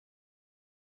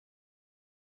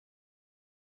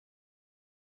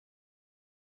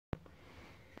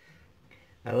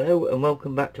Hello and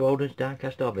welcome back to Alden's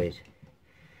Diecast Hobbies.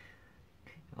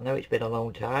 I know it's been a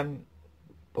long time,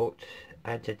 but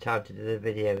I had time to do the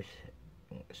videos,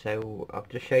 so I'll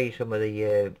just show you some of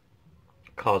the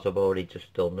cars I've already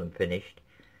just done and finished.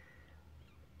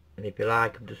 And if you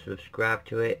like them, just subscribe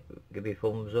to it, give me a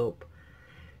thumbs up,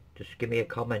 just give me a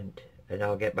comment and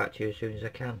I'll get back to you as soon as I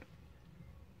can.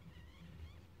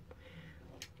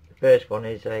 The first one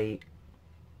is a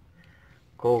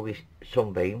Corgi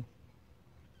Sunbeam.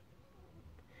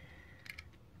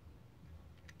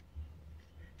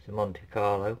 It's a Monte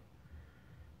Carlo.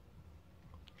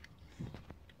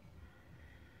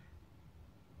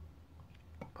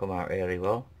 Come out really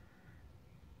well.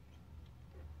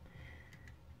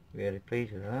 Really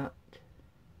pleased with that.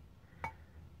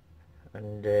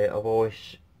 And I've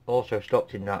always also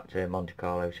stopped in that Monte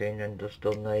Carlo scene and just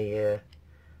done the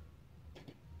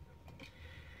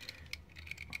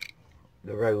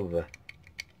Rover.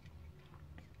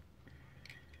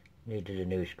 Needed a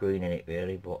new screen in it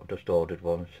really, but I just ordered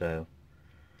one, so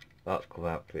that's come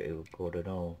out pretty good and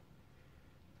all.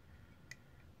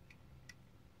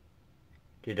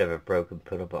 Did have a broken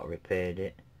pillar, but I repaired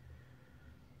it.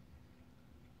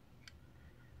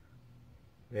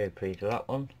 Very pleased with that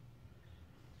one.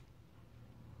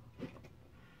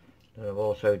 And I've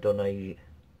also done a,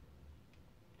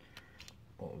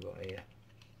 what have we got here?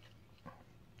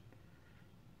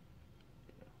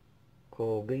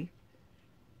 Corgi.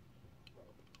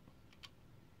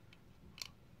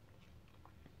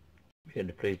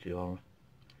 Really pleased with one.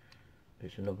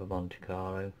 It's another Monte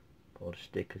Carlo. All the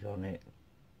stickers on it.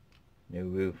 New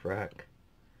roof rack.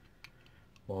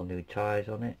 All new tyres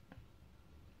on it.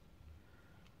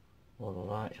 All the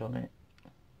lights on it.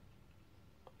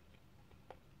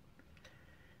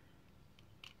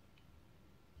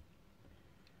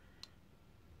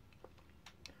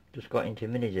 Just got into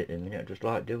minis at the minute. I just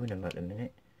like doing them at the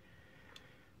minute.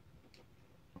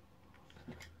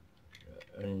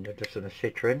 And I've just done a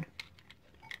Citroen.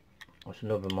 That's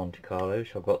another Monte Carlo,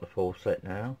 so I've got the full set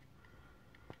now.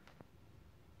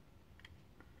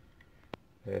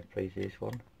 Very pleased with this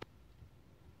one.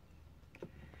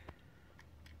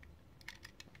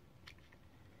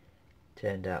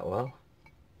 Turned out well.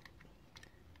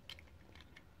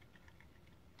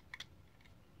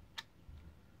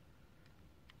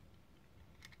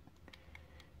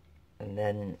 And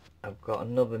then I've got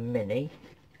another Mini.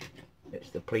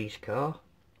 It's the police car.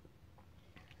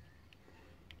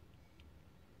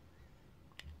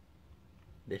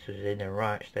 This was in the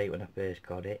right state when I first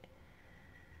got it.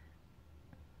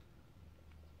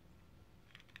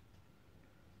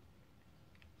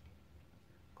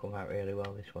 Come out really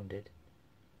well, this one did.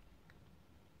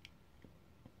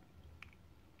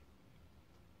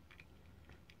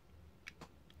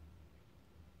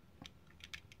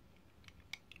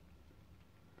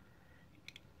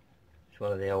 It's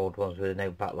one of the old ones with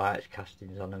no backlights,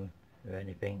 castings on them or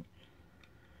anything.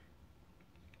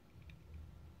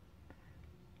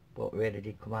 But really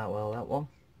did come out well, that one.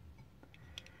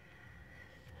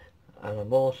 And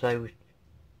I'm also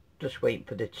just waiting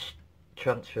for the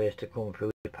transfers to come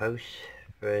through the post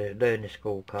for a learner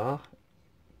school car,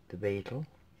 the Beetle.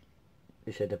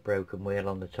 This had a broken wheel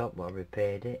on the top, but I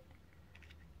repaired it,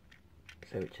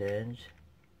 so it turns.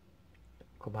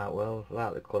 Come out well, I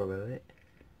like the colour of it.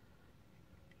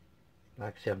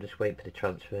 Like I said, I'm just waiting for the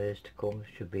transfers to come,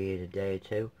 should be in a day or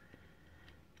two,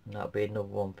 and that'll be another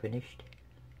one finished.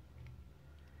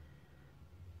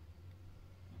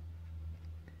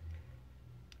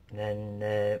 And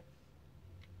then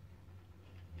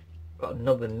got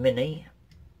another Mini,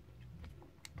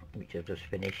 which I've just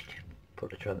finished. Put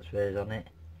the transfers on it,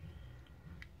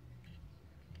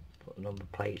 put the number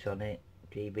plates on it,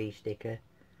 GB sticker.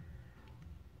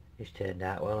 It's turned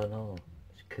out well and all.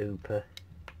 It's Cooper.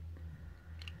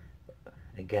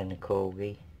 Again, a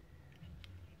Corgi.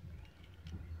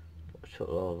 Put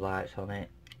all the lights on it.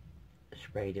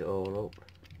 Sprayed it all up.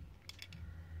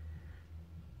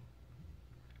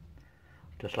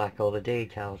 Just like all the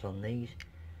details on these.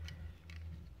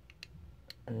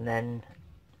 And then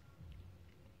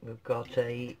we've got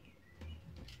a,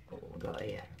 what have we got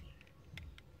here?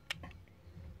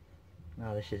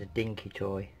 Now this is a dinky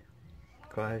toy,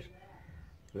 guys,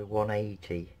 with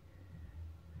 180.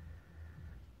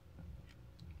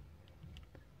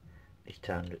 It's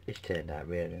turned out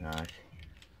really nice.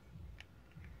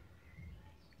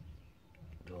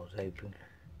 Doors open.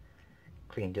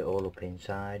 Cleaned it all up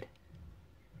inside.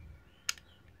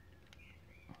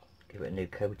 Give it a new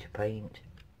coat of paint.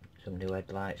 Some new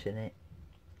headlights in it.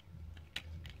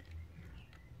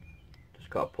 Just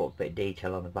got to put a bit of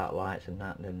detail on the back lights and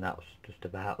that, and then that's just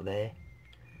about there.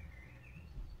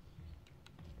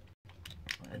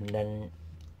 And then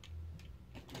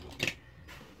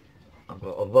I've got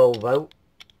a Volvo,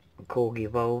 a Corgi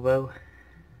Volvo.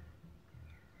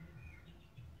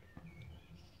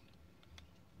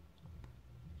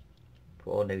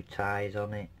 Put all new tyres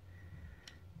on it.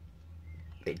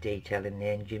 Bit of detail in the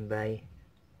engine bay.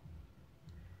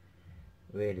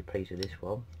 Really pleased with this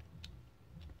one.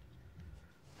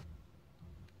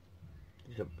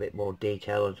 There's a bit more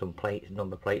detail on some plates,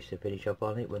 number plates to finish up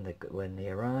on it when they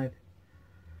arrive.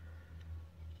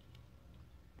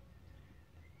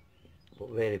 But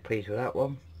really pleased with that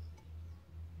one.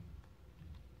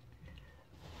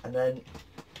 And then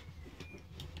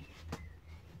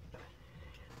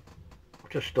I've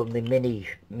just done the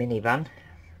minivan.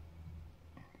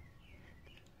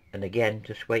 And again,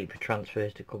 just waiting for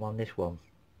transfers to come on this one.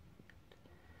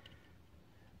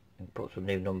 And put some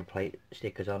new number plate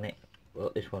stickers on it.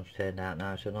 But this one's turned out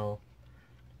nice and all.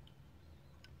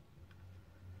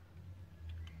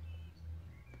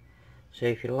 So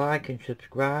if you like and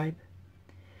subscribe,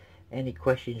 any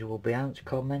questions will be answered,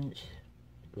 comments.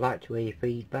 Like to hear your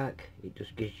feedback, it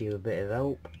just gives you a bit of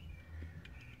help.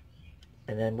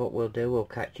 And then what we'll do, we'll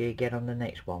catch you again on the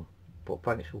next one. But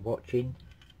thanks for watching,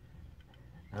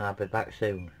 and I'll be back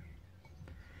soon.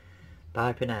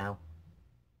 Bye for now.